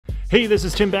Hey, this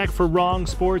is Tim back for Wrong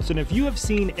Sports, and if you have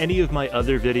seen any of my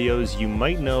other videos, you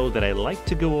might know that I like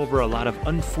to go over a lot of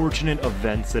unfortunate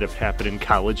events that have happened in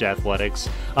college athletics.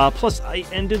 Plus, I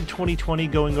ended 2020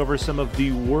 going over some of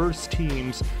the worst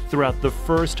teams throughout the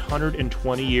first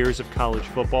 120 years of college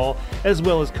football, as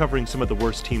well as covering some of the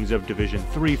worst teams of Division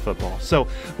III football. So,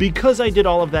 because I did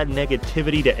all of that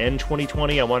negativity to end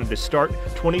 2020, I wanted to start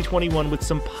 2021 with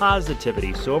some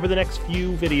positivity. So over the next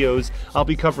few videos, I'll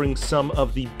be covering some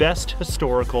of the best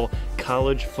historical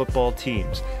college football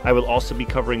teams. I will also be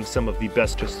covering some of the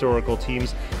best historical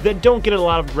teams that don't get a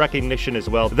lot of recognition as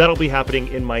well. That'll be happening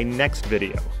in my next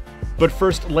video. But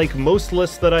first, like most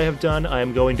lists that I have done, I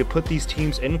am going to put these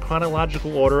teams in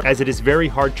chronological order, as it is very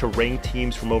hard to rank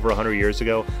teams from over 100 years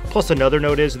ago. Plus, another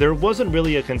note is there wasn't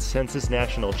really a consensus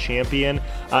national champion.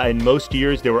 In most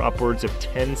years, there were upwards of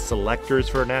 10 selectors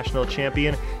for a national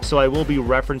champion, so I will be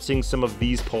referencing some of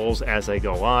these polls as I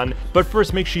go on. But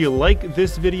first, make sure you like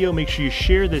this video, make sure you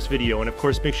share this video, and of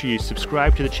course, make sure you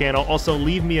subscribe to the channel. Also,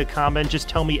 leave me a comment, just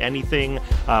tell me anything,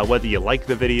 whether you like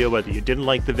the video, whether you didn't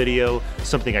like the video,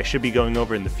 something I should be going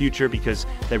over in the future, because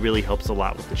that really helps a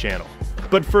lot with the channel.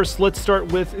 But first, let's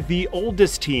start with the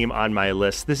oldest team on my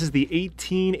list. This is the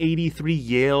 1883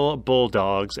 Yale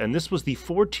Bulldogs, and this was the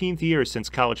 14th year since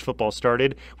college football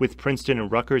started, with Princeton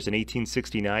and Rutgers in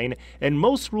 1869, and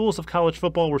most rules of college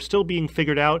football were still being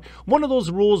figured out. One of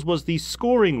those rules was the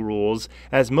scoring rules,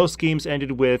 as most games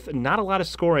ended with not a lot of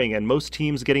scoring, and most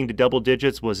teams getting to double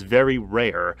digits was very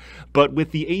rare. But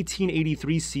with the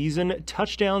 1883 season,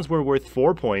 touchdowns were worth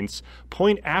 4 points,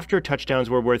 point after touchdowns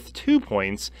were worth 2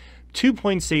 points,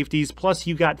 2-point safeties, plus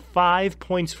you got 5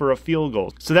 points for a field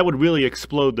goal. So that would really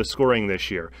explode the scoring this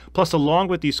year. Plus, along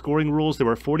with these scoring rules, there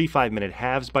were 45-minute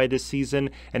halves by this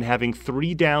season, and having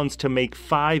 3 downs to make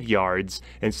 5 yards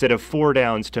instead of 4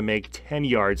 downs to make 10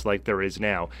 yards like there is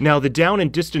now. Now, the down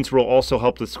and distance rule also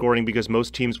helped with scoring, because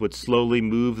most teams would slowly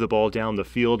move the ball down the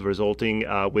field, resulting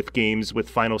with games with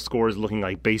final scores looking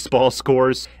like baseball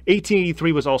scores.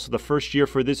 1883 was also the first year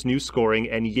for this new scoring,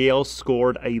 and Yale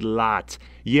scored a lot.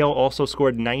 Yale also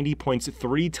scored 90 points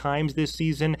 3 times this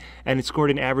season, and it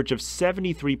scored an average of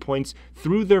 73 points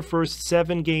through their first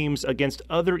 7 games against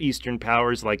other Eastern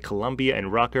powers like Columbia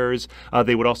and Rutgers.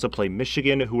 They would also play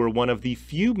Michigan, who were one of the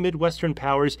few Midwestern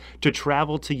powers to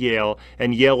travel to Yale,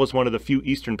 and Yale was one of the few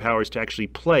Eastern powers to actually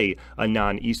play a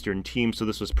non-Eastern team, so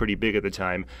this was pretty big at the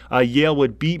time. Yale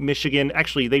would beat Michigan.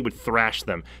 Actually, they would thrash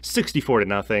them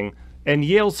 64-0. And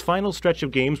Yale's final stretch of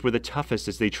games were the toughest,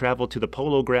 as they traveled to the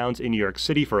Polo Grounds in New York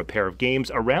City for a pair of games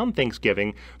around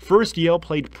Thanksgiving. First, Yale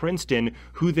played Princeton,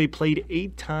 who they played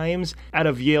 8 times out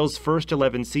of Yale's first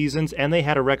 11 seasons, and they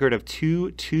had a record of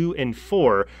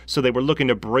 2-2-4, so they were looking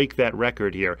to break that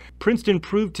record here. Princeton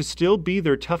proved to still be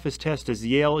their toughest test, as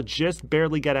Yale just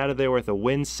barely got out of there with a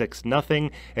win,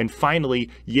 6-0, and finally,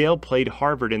 Yale played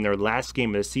Harvard in their last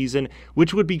game of the season,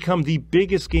 which would become the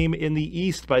biggest game in the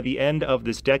East by the end of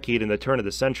this decade in the turn of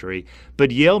the century.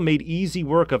 But Yale made easy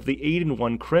work of the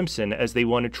 8-1 Crimson, as they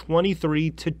won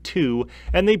 23-2,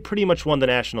 and they pretty much won the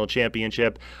national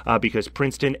championship because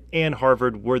Princeton and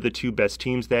Harvard were the 2 best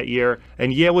teams that year.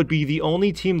 And Yale would be the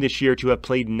only team this year to have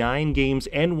played 9 games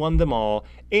and won them all,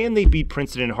 and they beat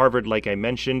Princeton and Harvard, like I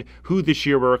mentioned, who this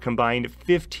year were a combined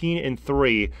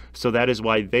 15-3, so that is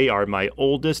why they are my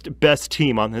oldest, best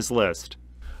team on this list.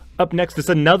 Up next is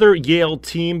another Yale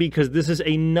team, because this is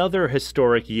another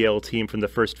historic Yale team from the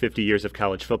first 50 years of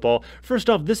college football. First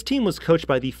off, this team was coached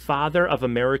by the father of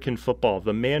American football,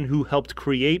 the man who helped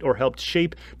create or helped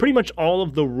shape pretty much all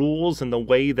of the rules and the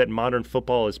way that modern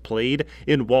football is played,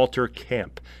 in Walter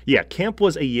Camp. Yeah, Camp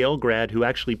was a Yale grad who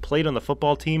actually played on the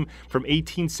football team from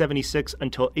 1876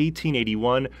 until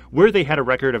 1881, where they had a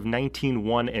record of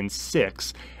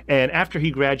 19-1-6. And after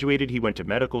he graduated, he went to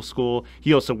medical school.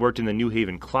 He also worked in the New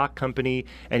Haven Clock Company,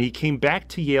 and he came back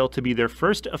to Yale to be their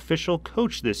first official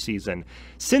coach this season.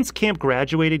 Since Camp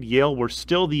graduated, Yale were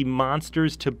still the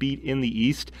monsters to beat in the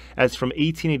East, as from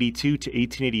 1882 to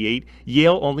 1888,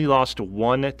 Yale only lost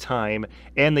 1 time,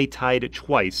 and they tied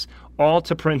twice, all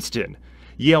to Princeton.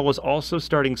 Yale was also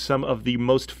starting some of the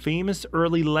most famous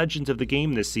early legends of the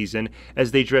game this season, as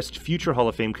they dressed future Hall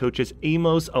of Fame coaches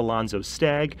Amos Alonzo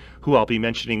Stagg, who I'll be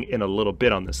mentioning in a little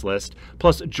bit on this list,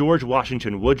 plus George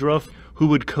Washington Woodruff, who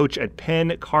would coach at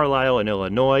Penn, Carlisle, and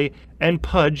Illinois, and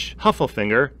Pudge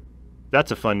Huffelfinger.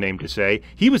 That's a fun name to say.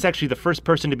 He was actually the first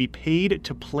person to be paid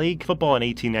to play football in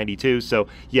 1892, so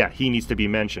yeah, he needs to be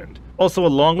mentioned. Also,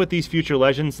 along with these future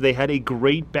legends, they had a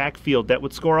great backfield that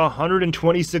would score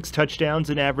 126 touchdowns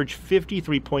and average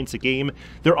 53 points a game.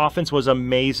 Their offense was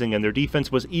amazing, and their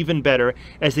defense was even better,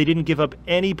 as they didn't give up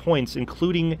any points,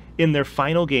 including in their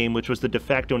final game, which was the de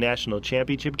facto national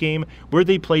championship game, where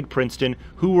they played Princeton,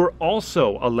 who were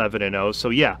also 11-0. So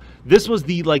yeah, this was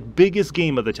the biggest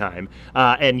game of the time.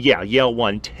 And yeah, Yale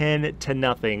won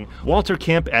 10-0. Walter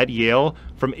Camp at Yale,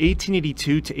 from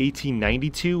 1882 to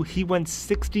 1892, he went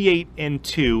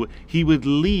 68-2. He would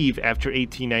leave after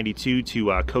 1892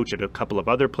 to coach at a couple of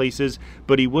other places,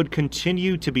 but he would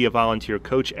continue to be a volunteer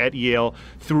coach at Yale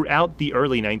throughout the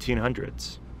early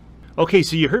 1900s. Okay,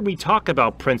 so you heard me talk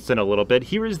about Princeton a little bit.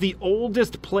 Here is the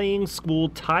oldest playing school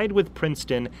tied with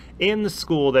Princeton, and the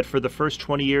school that for the first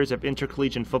 20 years of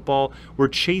intercollegiate football were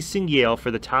chasing Yale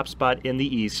for the top spot in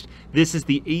the East. This is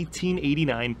the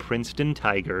 1889 Princeton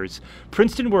Tigers.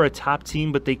 Princeton were a top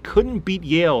team, but they couldn't beat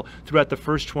Yale throughout the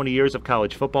first 20 years of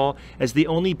college football, as they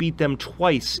only beat them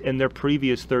twice in their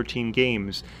previous 13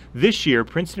 games. This year,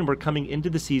 Princeton were coming into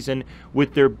the season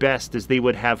with their best, as they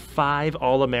would have 5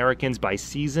 All-Americans by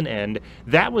season end.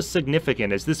 That was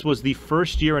significant, as this was the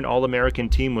first year an All-American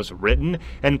team was written,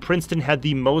 and Princeton had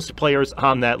the most players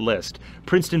on that list.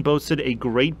 Princeton boasted a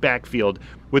great backfield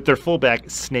with their fullback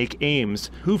Snake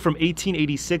Ames, who from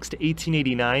 1886 to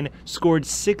 1889 scored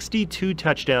 62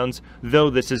 touchdowns, though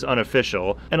this is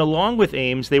unofficial. And along with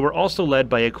Ames, they were also led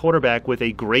by a quarterback with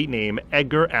a great name,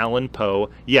 Edgar Allan Poe.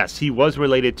 Yes, he was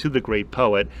related to the great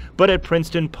poet, but at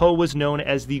Princeton, Poe was known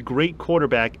as the great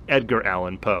quarterback Edgar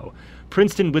Allan Poe.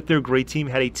 Princeton, with their great team,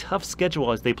 had a tough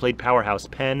schedule as they played powerhouse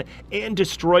Penn and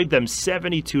destroyed them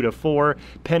 72-4.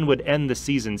 Penn would end the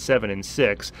season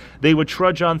 7-6. They would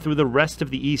trudge on through the rest of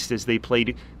the East as they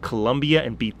played Columbia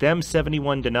and beat them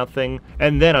 71-0.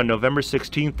 And then on November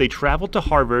 16th, they traveled to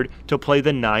Harvard to play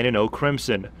the 9-0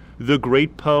 Crimson. The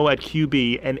great Poe at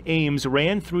QB and Ames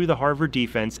ran through the Harvard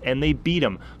defense, and they beat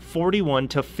them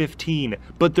 41-15.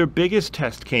 But their biggest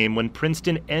test came when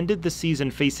Princeton ended the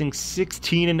season facing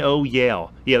 16-0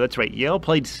 Yale. Yeah, that's right. Yale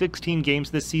played 16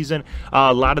 games this season.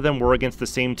 A lot of them were against the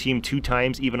same team 2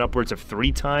 times, even upwards of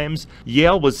 3 times.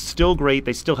 Yale was still great.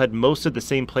 They still had most of the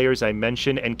same players I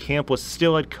mentioned, and Camp was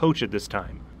still head coach at this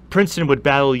time. Princeton would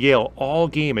battle Yale all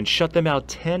game and shut them out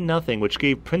 10-0, which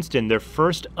gave Princeton their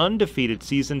first undefeated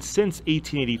season since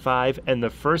 1885, and the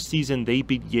first season they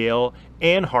beat Yale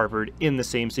and Harvard in the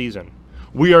same season.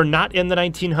 We are not in the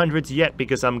 1900s yet,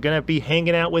 because I'm going to be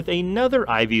hanging out with another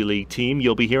Ivy League team.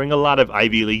 You'll be hearing a lot of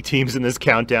Ivy League teams in this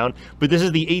countdown, but this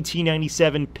is the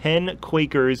 1897 Penn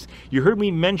Quakers. You heard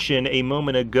me mention a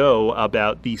moment ago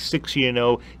about the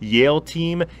 16-0 Yale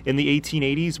team in the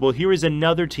 1880s. Well, here is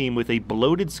another team with a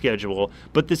bloated schedule,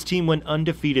 but this team went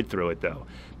undefeated through it, though.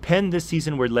 Penn this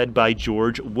season were led by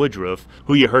George Woodruff,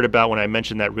 who you heard about when I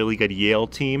mentioned that really good Yale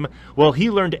team. Well, he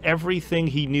learned everything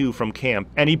he knew from Camp,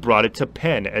 and he brought it to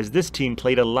Penn, as this team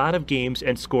played a lot of games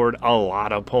and scored a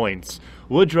lot of points.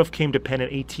 Woodruff came to Penn in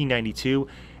 1892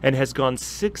 and has gone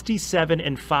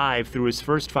 67-5 through his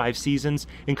first 5 seasons,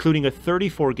 including a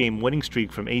 34-game winning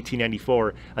streak from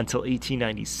 1894 until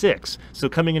 1896. So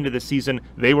coming into the season,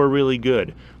 they were really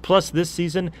good. Plus, this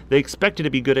season, they expected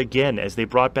to be good again, as they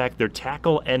brought back their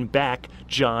tackle and back,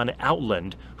 John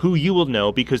Outland, who you will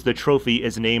know because the trophy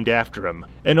is named after him.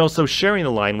 And also sharing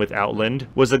the line with Outland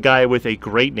was a guy with a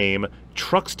great name,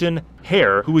 Truxton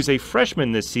Hare, who was a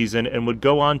freshman this season and would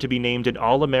go on to be named an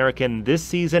All-American this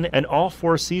season and all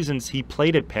 4 seasons he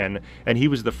played at Penn, and he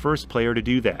was the first player to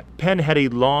do that. Penn had a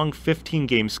long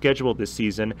 15-game schedule this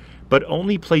season, but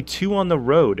only played 2 on the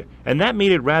road, and that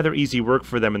made it rather easy work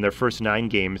for them in their first 9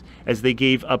 games, as they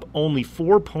gave up only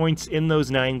 4 points in those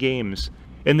 9 games.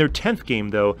 In their 10th game,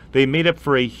 though, they made up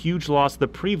for a huge loss the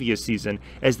previous season,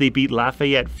 as they beat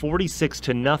Lafayette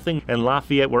 46-0, and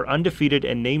Lafayette were undefeated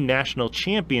and named national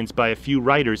champions by a few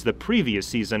writers the previous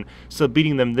season, so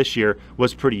beating them this year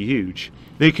was pretty huge.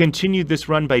 They continued this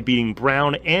run by beating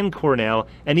Brown and Cornell,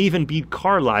 and even beat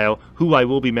Carlisle, who I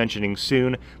will be mentioning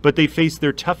soon, but they faced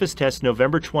their toughest test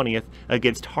November 20th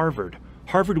against Harvard.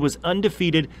 Harvard was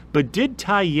undefeated, but did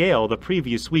tie Yale the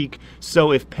previous week,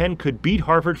 so if Penn could beat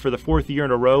Harvard for the 4th year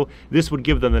in a row, this would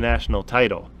give them the national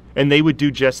title. And they would do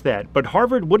just that, but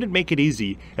Harvard wouldn't make it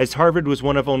easy, as Harvard was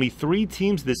one of only 3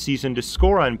 teams this season to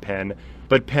score on Penn,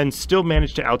 but Penn still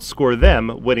managed to outscore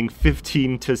them, winning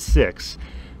 15-6.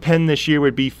 Penn this year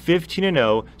would be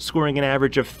 15-0, scoring an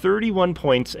average of 31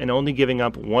 points and only giving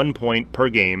up 1 point per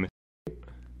game.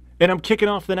 And I'm kicking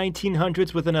off the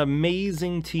 1900s with an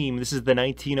amazing team. This is the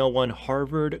 1901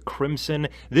 Harvard Crimson.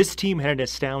 This team had an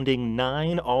astounding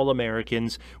 9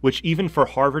 All-Americans, which even for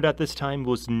Harvard at this time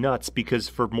was nuts because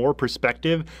for more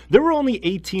perspective, there were only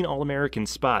 18 All-American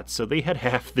spots, so they had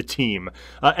half the team.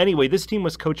 Anyway, this team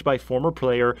was coached by former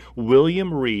player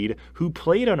William Reed, who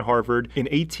played on Harvard in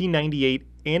 1898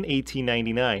 and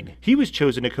 1899. He was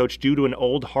chosen to coach due to an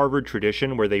old Harvard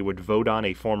tradition where they would vote on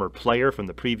a former player from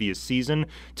the previous season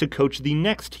to coach the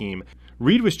next team.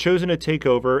 Reed was chosen to take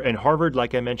over, and Harvard,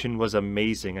 like I mentioned, was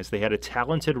amazing as they had a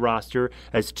talented roster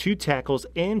as 2 tackles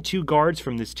and 2 guards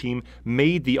from this team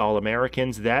made the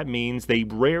All-Americans. That means they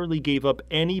rarely gave up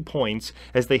any points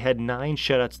as they had 9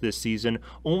 shutouts this season,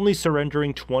 only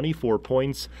surrendering 24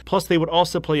 points. Plus, they would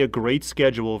also play a great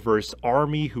schedule versus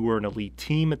Army, who were an elite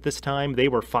team at this time. They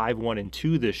were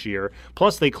 5-1-2 this year.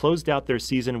 Plus, they closed out their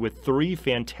season with 3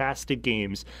 fantastic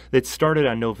games that started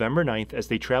on November 9th as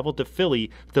they traveled to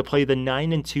Philly to play the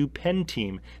 9-2 Penn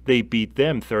team. They beat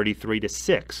them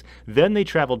 33-6. Then they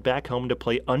traveled back home to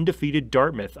play undefeated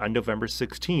Dartmouth on November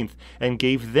 16th and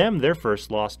gave them their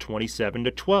first loss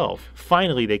 27-12.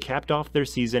 Finally, they capped off their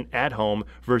season at home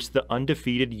versus the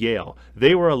undefeated Yale.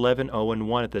 They were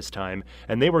 11-0-1 at this time,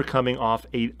 and they were coming off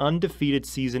an undefeated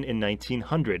season in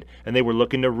 1900, and they were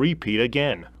looking to repeat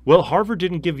again. Well, Harvard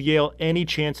didn't give Yale any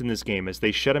chance in this game as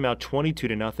they shut them out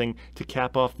 22-0 to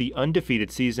cap off the undefeated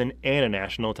season and a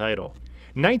national title.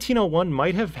 1901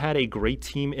 might have had a great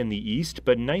team in the East,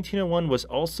 but 1901 was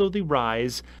also the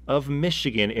rise of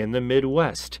Michigan in the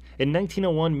Midwest. In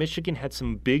 1901, Michigan had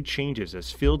some big changes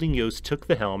as Fielding Yost took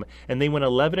the helm, and they went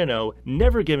 11-0,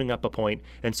 never giving up a point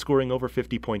and scoring over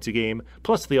 50 points a game.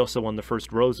 Plus, they also won the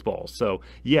first Rose Bowl. So,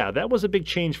 yeah, that was a big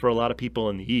change for a lot of people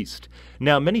in the East.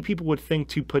 Now, many people would think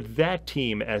to put that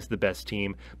team as the best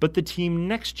team, but the team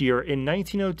next year in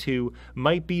 1902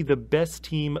 might be the best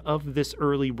team of this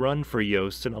early run for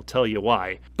Yost, and I'll tell you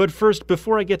why. But first,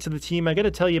 before I get to the team, I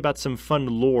gotta tell you about some fun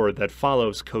lore that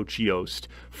follows Coach Yost.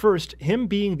 First, him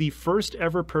being the first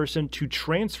ever person to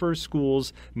transfer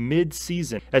schools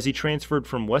mid-season, as he transferred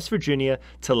from West Virginia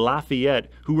to Lafayette,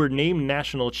 who were named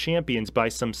national champions by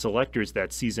some selectors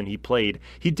that season he played.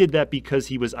 He did that because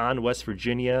he was on West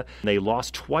Virginia. They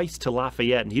lost twice to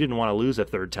Lafayette, and he didn't want to lose a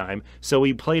third time, so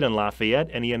he played in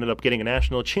Lafayette, and he ended up getting a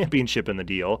national championship in the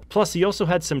deal. Plus, he also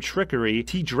had some trickery.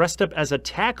 He dressed up as a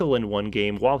tackle in one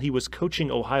game while he was coaching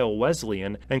Ohio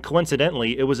Wesleyan, and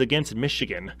coincidentally, it was against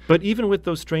Michigan. But even with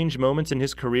those strange moments in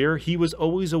his career, he was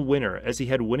always a winner, as he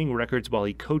had winning records while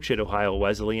he coached at Ohio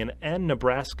Wesleyan and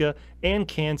Nebraska and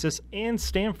Kansas and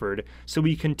Stanford, so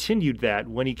he continued that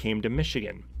when he came to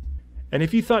Michigan. And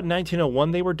if you thought in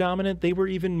 1901 they were dominant, they were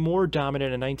even more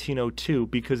dominant in 1902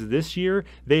 because this year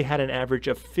they had an average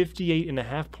of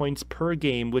 58.5 points per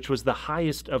game, which was the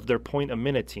highest of their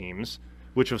point-a-minute teams,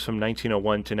 which was from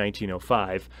 1901 to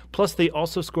 1905. Plus, they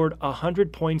also scored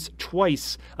 100 points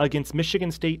twice against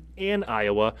Michigan State and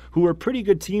Iowa, who were pretty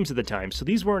good teams at the time. So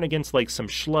these weren't against like some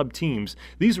schlub teams.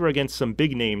 These were against some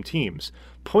big-name teams.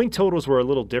 Point totals were a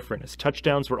little different, as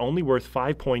touchdowns were only worth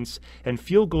 5 points and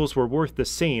field goals were worth the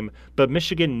same, but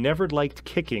Michigan never liked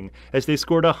kicking, as they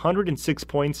scored 106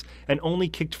 points and only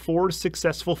kicked 4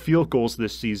 successful field goals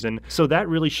this season, so that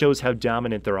really shows how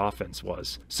dominant their offense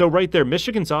was. So right there,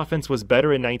 Michigan's offense was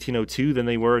better in 1902 than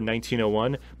they were in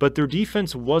 1901, but their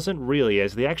defense wasn't really,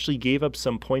 as they actually gave up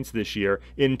some points this year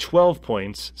in 12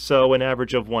 points, so an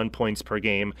average of 1 point per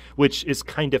game, which is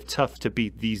kind of tough to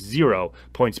beat the 0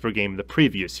 points per game the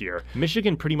previous year.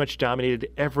 Michigan pretty much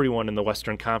dominated everyone in the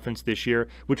Western Conference this year,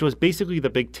 which was basically the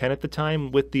Big Ten at the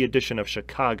time with the addition of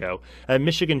Chicago. And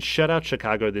Michigan shut out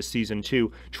Chicago this season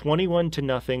too,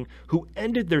 21-0, who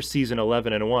ended their season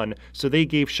 11-1, so they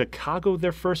gave Chicago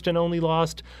their first and only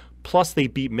loss. Plus, they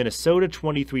beat Minnesota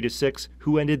 23-6,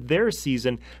 who ended their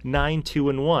season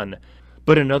 9-2-1.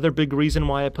 But another big reason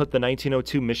why I put the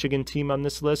 1902 Michigan team on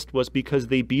this list was because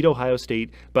they beat Ohio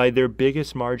State by their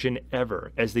biggest margin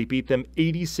ever, as they beat them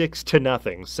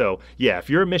 86-0. So yeah, if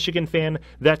you're a Michigan fan,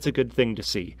 that's a good thing to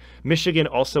see. Michigan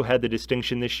also had the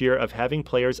distinction this year of having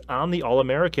players on the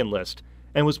All-American list,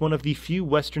 and was one of the few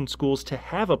Western schools to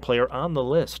have a player on the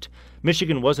list.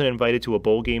 Michigan wasn't invited to a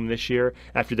bowl game this year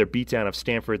after their beatdown of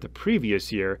Stanford the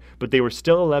previous year, but they were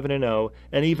still 11-0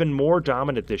 and even more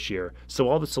dominant this year, so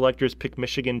all the selectors picked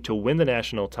Michigan to win the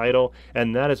national title,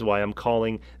 and that is why I'm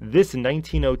calling this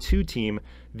 1902 team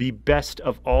the best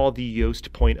of all the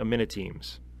Yost point-a-minute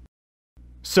teams.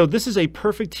 So this is a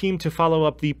perfect team to follow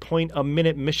up the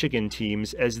point-a-minute Michigan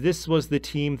teams, as this was the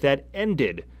team that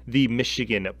ended the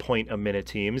Michigan point-a-minute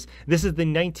teams. This is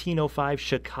the 1905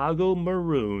 Chicago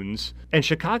Maroons, and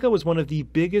Chicago was one of the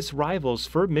biggest rivals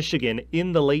for Michigan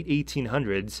in the late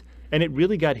 1800s. And it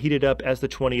really got heated up as the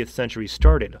 20th century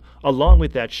started. Along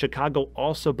with that, Chicago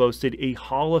also boasted a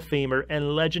Hall of Famer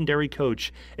and legendary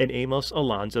coach in Amos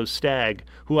Alonzo Stagg,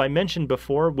 who I mentioned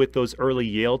before with those early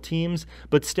Yale teams,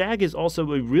 but Stagg is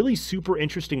also a really super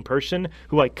interesting person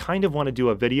who I kind of want to do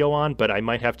a video on, but I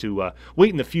might have to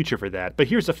wait in the future for that. But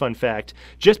here's a fun fact.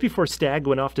 Just before Stagg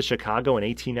went off to Chicago in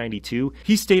 1892,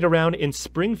 he stayed around in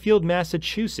Springfield,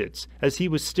 Massachusetts, as he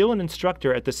was still an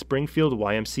instructor at the Springfield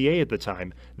YMCA at the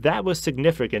time. That was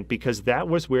significant because that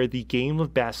was where the game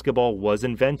of basketball was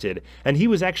invented, and he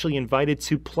was actually invited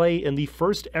to play in the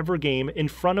first ever game in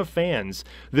front of fans.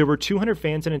 There were 200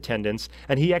 fans in attendance,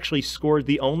 and he actually scored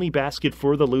the only basket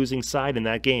for the losing side in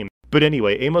that game. But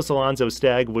anyway, Amos Alonzo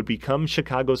Stagg would become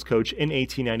Chicago's coach in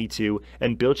 1892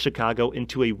 and built Chicago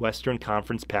into a Western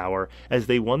Conference power as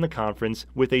they won the conference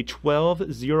with a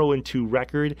 12-0-2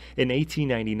 record in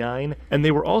 1899, and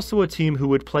they were also a team who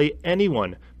would play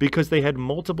anyone because they had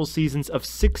multiple seasons of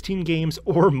 16 games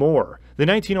or more. The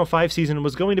 1905 season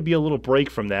was going to be a little break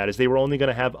from that, as they were only going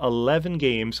to have 11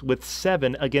 games with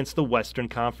 7 against the Western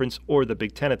Conference or the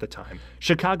Big Ten at the time.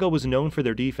 Chicago was known for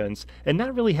their defense and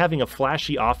not really having a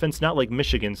flashy offense, not like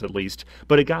Michigan's at least,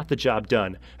 but it got the job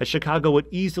done, as Chicago would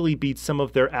easily beat some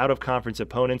of their out-of-conference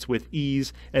opponents with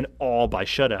ease and all by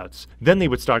shutouts. Then they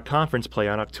would start conference play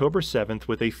on October 7th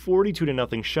with a 42-0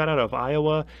 shutout of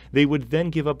Iowa. They would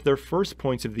then give up their first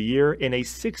points of the year in a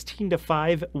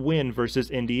 16-5 win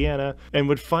versus Indiana, and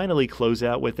would finally close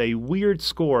out with a weird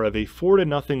score of a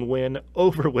 4-0 win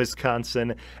over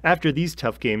Wisconsin. After these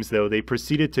tough games, though, they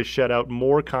proceeded to shut out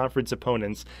more conference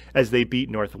opponents as they beat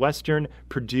Northwestern,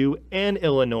 Purdue, and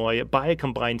Illinois by a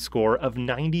combined score of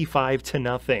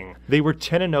 95-0. They were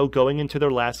 10-0 going into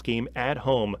their last game at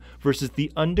home versus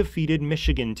the undefeated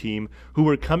Michigan team, who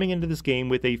were coming into this game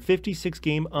with a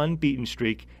 56-game unbeaten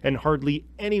streak and hardly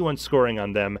anyone scoring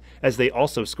on them, as they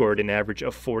also scored an average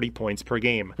of 40 points per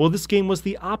game. Well, this game was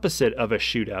the opposite of a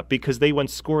shootout because they went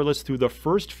scoreless through the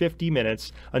first 50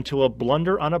 minutes until a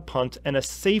blunder on a punt and a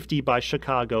safety by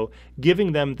Chicago,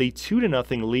 giving them the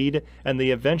 2-0 lead, and they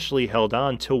eventually held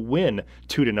on to win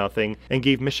 2-0 and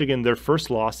gave Michigan their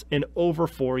first loss in over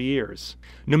 4 years.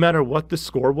 No matter what the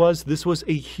score was, this was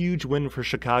a huge win for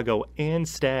Chicago and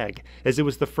Stagg, as it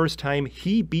was the first time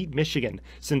he beat Michigan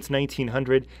since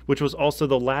 1900, which was also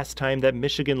the last time that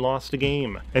Michigan lost a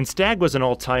game. And Stagg was an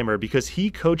all-timer because he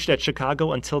coached at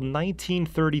Chicago until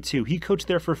 1932. He coached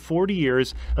there for 40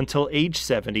 years until age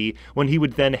 70, when he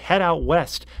would then head out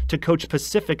west to coach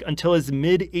Pacific until his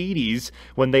mid-80s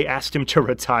when they asked him to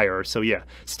retire. So yeah,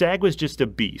 Stagg was just a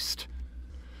beast.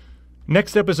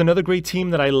 Next up is another great team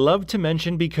that I love to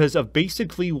mention because of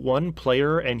basically one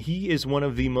player, and he is one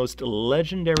of the most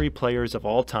legendary players of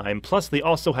all time. Plus, they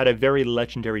also had a very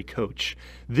legendary coach.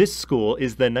 This school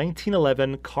is the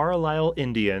 1911 Carlisle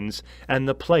Indians, and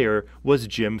the player was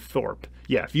Jim Thorpe.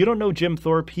 Yeah, if you don't know Jim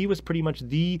Thorpe, he was pretty much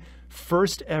the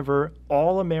first ever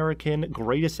All-American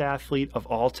greatest athlete of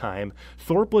all time.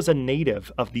 Thorpe was a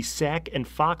native of the Sac and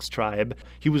Fox tribe.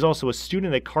 He was also a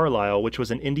student at Carlisle, which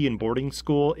was an Indian boarding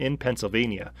school in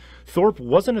Pennsylvania. Thorpe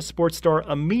wasn't a sports star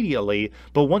immediately,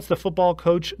 but once the football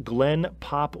coach Glenn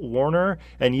Pop Warner,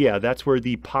 and yeah, that's where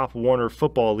the Pop Warner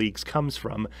football leagues comes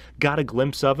from, got a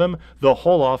glimpse of him, the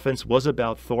whole offense was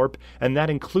about Thorpe, and that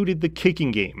included the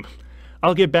kicking game.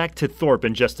 I'll get back to Thorpe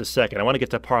in just a second. I want to get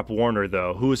to Pop Warner,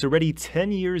 though, who is already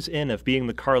 10 years in of being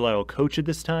the Carlisle coach at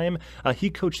this time.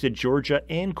 He coached at Georgia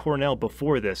and Cornell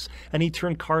before this, and he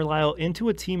turned Carlisle into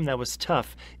a team that was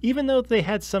tough, even though they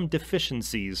had some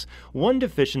deficiencies. One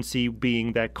deficiency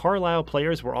being that Carlisle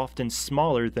players were often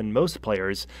smaller than most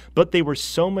players, but they were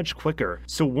so much quicker.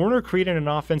 So Warner created an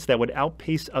offense that would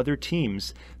outpace other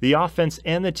teams. The offense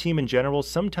and the team in general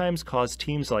sometimes caused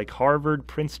teams like Harvard,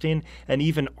 Princeton, and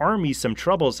even Army some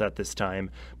troubles at this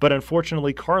time, but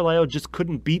unfortunately Carlisle just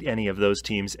couldn't beat any of those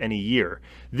teams any year.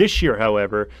 This year,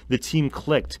 however, the team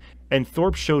clicked, and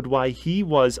Thorpe showed why he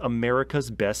was America's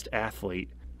best athlete.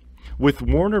 With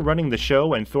Warner running the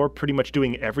show and Thorpe pretty much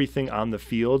doing everything on the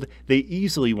field, they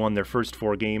easily won their first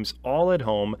 4 games, all at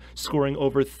home, scoring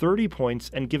over 30 points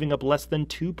and giving up less than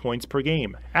 2 points per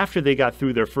game. After they got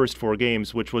through their first 4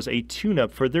 games, which was a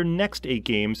tune-up for their next 8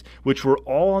 games, which were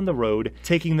all on the road,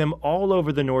 taking them all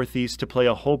over the Northeast to play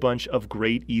a whole bunch of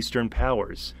great Eastern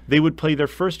powers. They would play their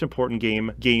first important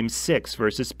game, Game 6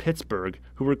 versus Pittsburgh,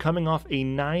 who were coming off a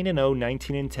 9-0,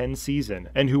 19-10 season,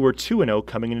 and who were 2-0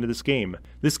 coming into this game.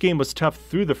 This game game was tough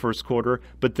through the first quarter,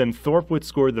 but then Thorpe would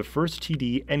score the first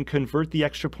TD and convert the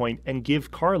extra point and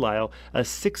give Carlisle a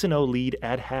 6-0 lead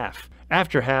at half.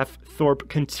 After half, Thorpe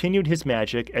continued his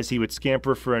magic as he would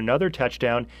scamper for another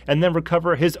touchdown and then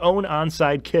recover his own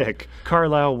onside kick.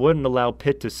 Carlisle wouldn't allow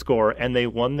Pitt to score, and they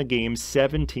won the game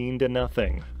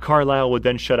 17-0. Carlisle would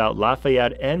then shut out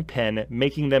Lafayette and Penn,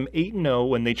 making them 8-0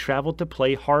 when they traveled to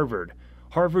play Harvard.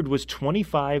 Harvard was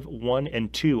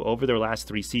 25-1-2 over their last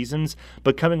 3 seasons,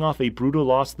 but coming off a brutal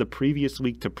loss the previous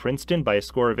week to Princeton by a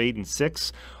score of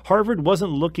 8-6, Harvard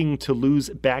wasn't looking to lose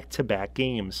back-to-back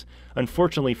games.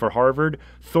 Unfortunately for Harvard,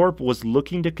 Thorpe was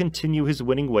looking to continue his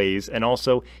winning ways, and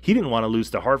also he didn't want to lose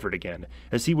to Harvard again,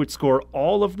 as he would score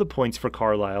all of the points for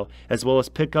Carlisle, as well as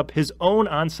pick up his own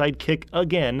onside kick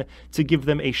again to give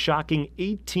them a shocking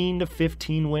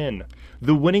 18-15 win.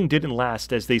 The winning didn't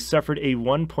last as they suffered a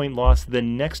 1-point loss the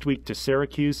next week to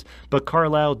Syracuse, but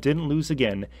Carlisle didn't lose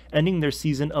again, ending their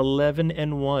season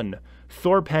 11-1.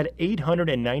 Thorpe had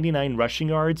 899 rushing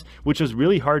yards, which was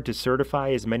really hard to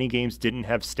certify as many games didn't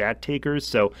have stat takers.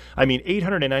 So,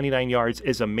 899 yards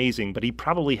is amazing, but he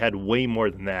probably had way more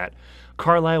than that.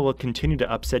 Carlisle will continue to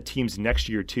upset teams next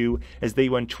year too, as they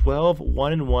went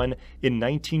 12-1-1 in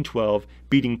 1912,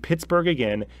 beating Pittsburgh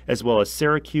again, as well as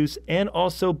Syracuse, and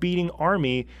also beating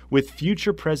Army with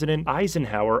future President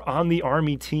Eisenhower on the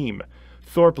Army team.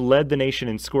 Thorpe led the nation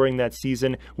in scoring that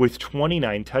season with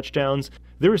 29 touchdowns.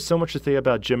 There is so much to say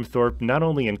about Jim Thorpe, not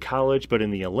only in college, but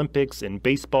in the Olympics, in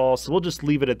baseball, so we'll just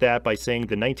leave it at that by saying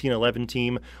the 1911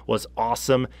 team was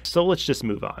awesome. So let's just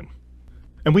move on.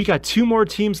 And we got 2 more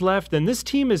teams left, and this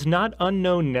team is not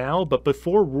unknown now, but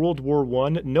before World War I,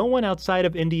 no one outside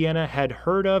of Indiana had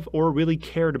heard of or really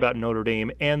cared about Notre Dame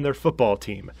and their football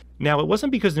team. Now, it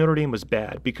wasn't because Notre Dame was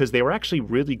bad, because they were actually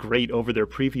really great over their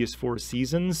previous 4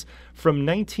 seasons. From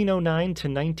 1909 to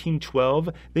 1912,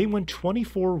 they went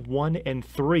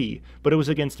 24-1-3, but it was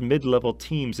against mid-level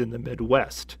teams in the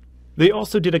Midwest. They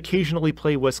also did occasionally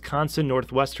play Wisconsin,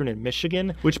 Northwestern, and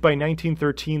Michigan, which by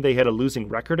 1913 they had a losing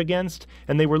record against,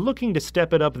 and they were looking to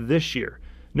step it up this year.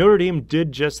 Notre Dame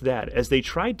did just that, as they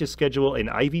tried to schedule an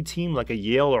Ivy team like a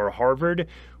Yale or a Harvard,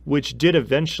 which did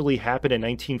eventually happen in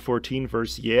 1914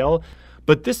 versus Yale.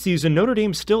 But this season, Notre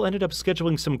Dame still ended up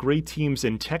scheduling some great teams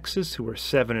in Texas, who were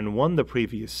 7-1 the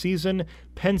previous season,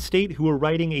 Penn State, who were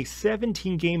riding a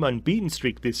 17-game unbeaten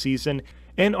streak this season,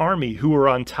 and Army, who were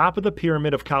on top of the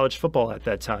pyramid of college football at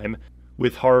that time,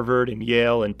 with Harvard and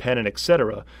Yale and Penn and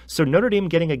etc. So Notre Dame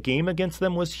getting a game against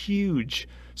them was huge.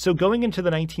 So going into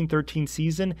the 1913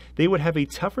 season, they would have a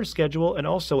tougher schedule and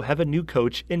also have a new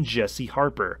coach in Jesse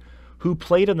Harper, who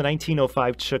played on the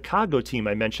 1905 Chicago team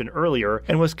I mentioned earlier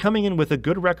and was coming in with a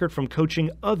good record from coaching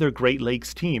other Great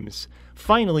Lakes teams.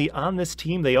 Finally, on this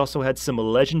team, they also had some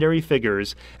legendary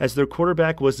figures, as their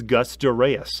quarterback was Gus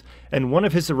Duraeus, and one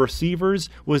of his receivers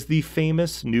was the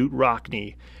famous Knute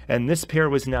Rockne. And this pair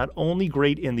was not only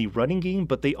great in the running game,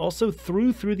 but they also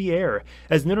threw through the air,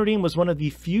 as Notre Dame was one of the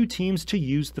few teams to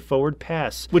use the forward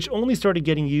pass, which only started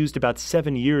getting used about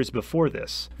 7 years before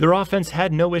this. Their offense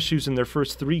had no issues in their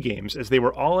first 3 games, as they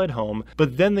were all at home,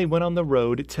 but then they went on the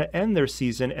road to end their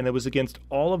season, and it was against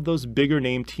all of those bigger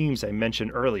name teams I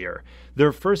mentioned earlier.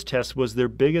 Their first test was their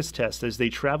biggest test, as they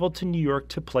traveled to New York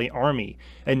to play Army,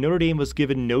 and Notre Dame was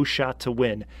given no shot to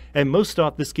win, and most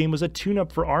thought this game was a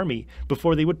tune-up for Army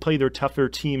before they would play their tougher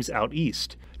teams out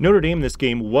east. Notre Dame this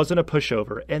game wasn't a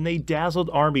pushover, and they dazzled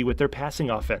Army with their passing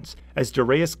offense, as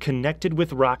Duraeus connected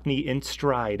with Rockne in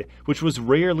stride, which was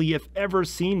rarely if ever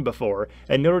seen before,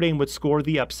 and Notre Dame would score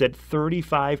the upset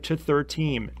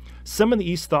 35-13. Some in the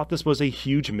East thought this was a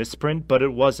huge misprint, but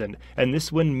it wasn't, and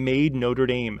this win made Notre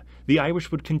Dame. The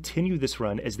Irish would continue this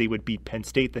run as they would beat Penn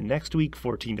State the next week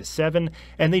 14-7,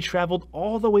 and they traveled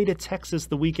all the way to Texas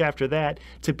the week after that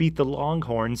to beat the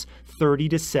Longhorns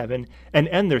 30-7 and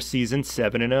end their season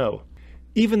 7-0.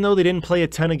 Even though they didn't play a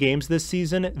ton of games this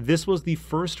season, this was the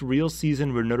first real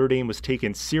season where Notre Dame was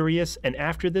taken serious, and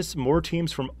after this, more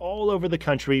teams from all over the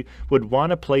country would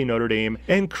want to play Notre Dame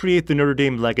and create the Notre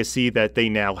Dame legacy that they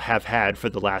now have had for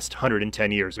the last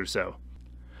 110 years or so.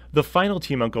 The final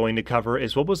team I'm going to cover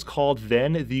is what was called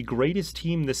then the greatest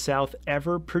team the South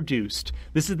ever produced.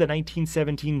 This is the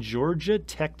 1917 Georgia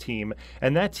Tech team,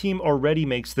 and that team already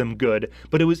makes them good,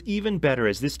 but it was even better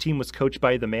as this team was coached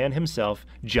by the man himself,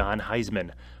 John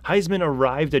Heisman. Heisman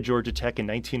arrived at Georgia Tech in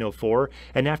 1904,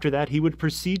 and after that he would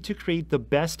proceed to create the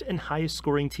best and highest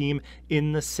scoring team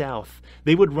in the South.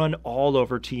 They would run all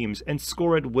over teams and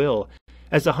score at will,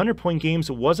 as 100-point games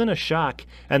wasn't a shock,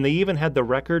 and they even had the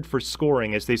record for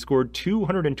scoring as they scored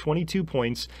 222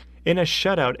 points in a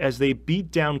shutout as they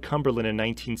beat down Cumberland in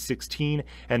 1916,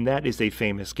 and that is a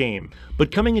famous game.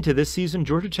 But coming into this season,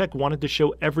 Georgia Tech wanted to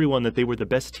show everyone that they were the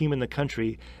best team in the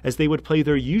country, as they would play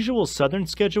their usual Southern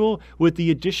schedule with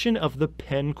the addition of the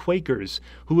Penn Quakers,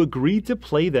 who agreed to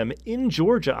play them in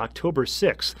Georgia October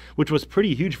 6th, which was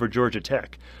pretty huge for Georgia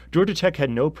Tech. Georgia Tech had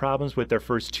no problems with their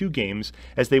first two games,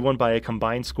 as they won by a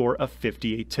combined score of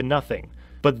 58-0.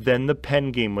 But then the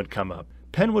Penn game would come up.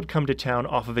 Penn would come to town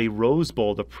off of a Rose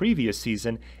Bowl the previous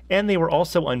season, and they were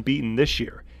also unbeaten this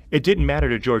year. It didn't matter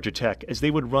to Georgia Tech, as they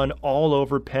would run all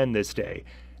over Penn this day,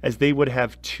 as they would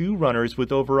have two runners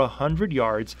with over 100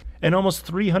 yards and almost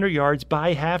 300 yards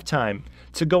by halftime.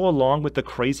 To go along with the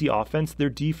crazy offense, their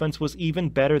defense was even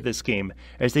better this game,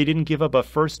 as they didn't give up a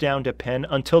first down to Penn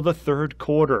until the third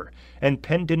quarter, and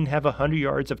Penn didn't have 100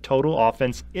 yards of total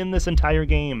offense in this entire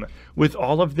game. With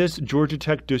all of this, Georgia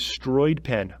Tech destroyed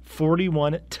Penn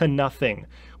 41-0,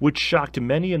 which shocked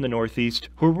many in the Northeast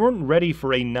who weren't ready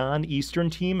for a non-Eastern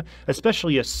team,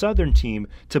 especially a Southern team,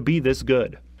 to be this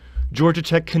good. Georgia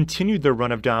Tech continued their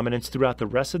run of dominance throughout the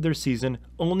rest of their season,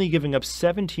 only giving up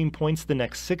 17 points the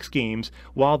next 6 games,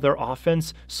 while their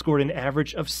offense scored an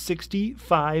average of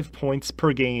 65 points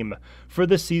per game. For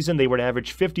the season, they would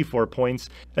average 54 points,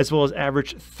 as well as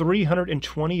average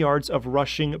 320 yards of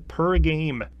rushing per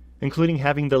game, including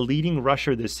having the leading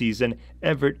rusher this season,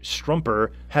 Everett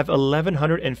Strumper, have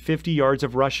 1,150 yards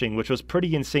of rushing, which was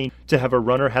pretty insane to have a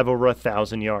runner have over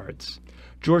 1,000 yards.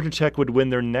 Georgia Tech would win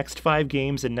their next 5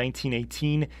 games in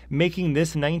 1918, making this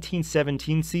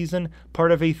 1917 season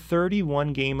part of a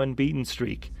 31-game unbeaten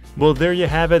streak. Well, there you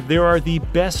have it. There are the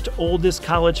best, oldest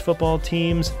college football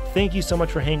teams. Thank you so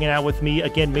much for hanging out with me.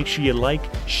 Again, make sure you like,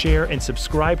 share, and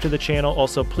subscribe to the channel.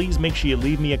 Also, please make sure you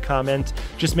leave me a comment.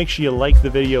 Just make sure you like the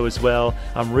video as well.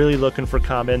 I'm really looking for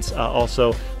comments.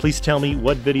 Also, please tell me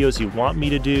what videos you want me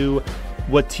to do.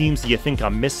 What teams do you think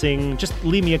I'm missing? Just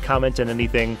leave me a comment on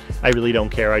anything. I really don't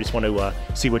care. I just want to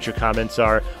see what your comments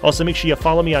are. Also, make sure you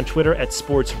follow me on Twitter at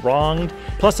SportsWronged.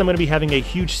 Plus, I'm going to be having a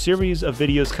huge series of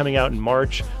videos coming out in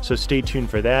March, so stay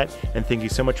tuned for that. And thank you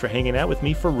so much for hanging out with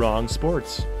me for Wrong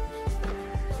Sports.